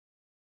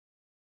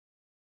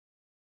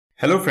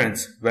Hello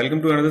friends, welcome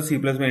to another C++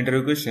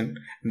 interview question.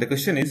 And the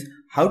question is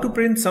how to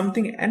print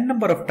something n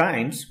number of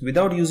times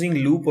without using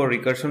loop or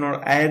recursion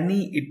or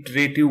any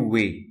iterative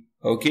way.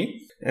 Okay,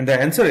 and the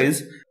answer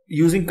is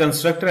using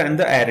constructor and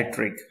the array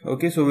trick.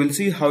 Okay, so we'll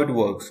see how it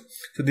works.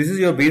 So this is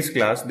your base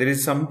class. There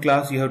is some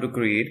class you have to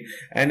create,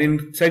 and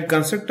inside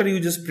constructor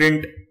you just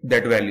print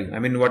that value. I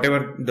mean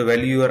whatever the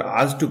value you are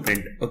asked to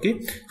print.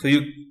 Okay, so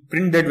you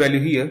print that value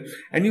here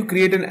and you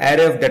create an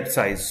array of that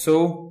size.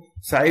 So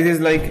size is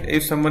like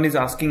if someone is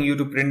asking you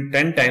to print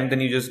 10 times,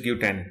 then you just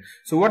give 10.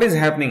 So what is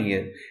happening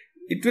here?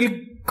 It will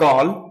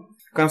call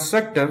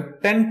constructor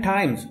 10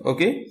 times.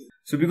 Okay,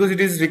 so because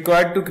it is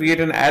required to create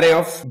an array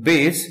of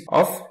base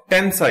of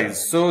 10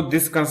 size, so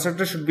this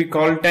constructor should be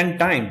called 10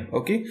 times.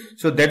 Okay,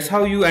 so that's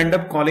how you end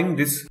up calling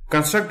this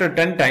constructor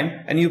 10 times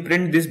and you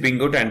print this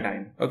bingo 10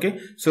 times. Okay,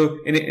 so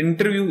in an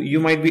interview you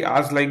might be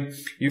asked like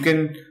you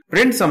can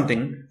print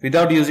something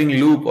without using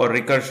loop or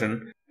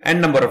recursion n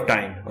number of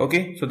time.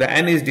 Okay, so the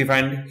n is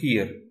defined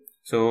here.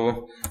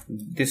 So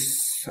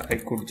this I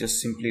could just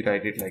simply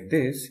write it like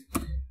this: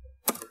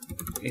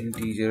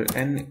 integer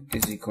n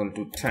is equal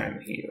to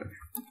 10 here.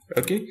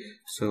 Okay,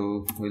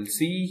 so we'll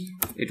see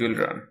it will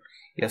run.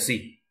 Yeah,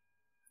 see,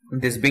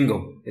 this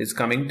bingo is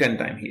coming 10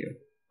 times here.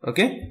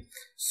 Okay,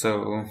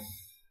 so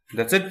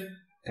that's it.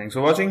 Thanks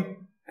for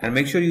watching, and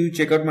make sure you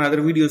check out my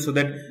other videos so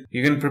that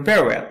you can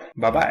prepare well.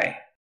 Bye bye.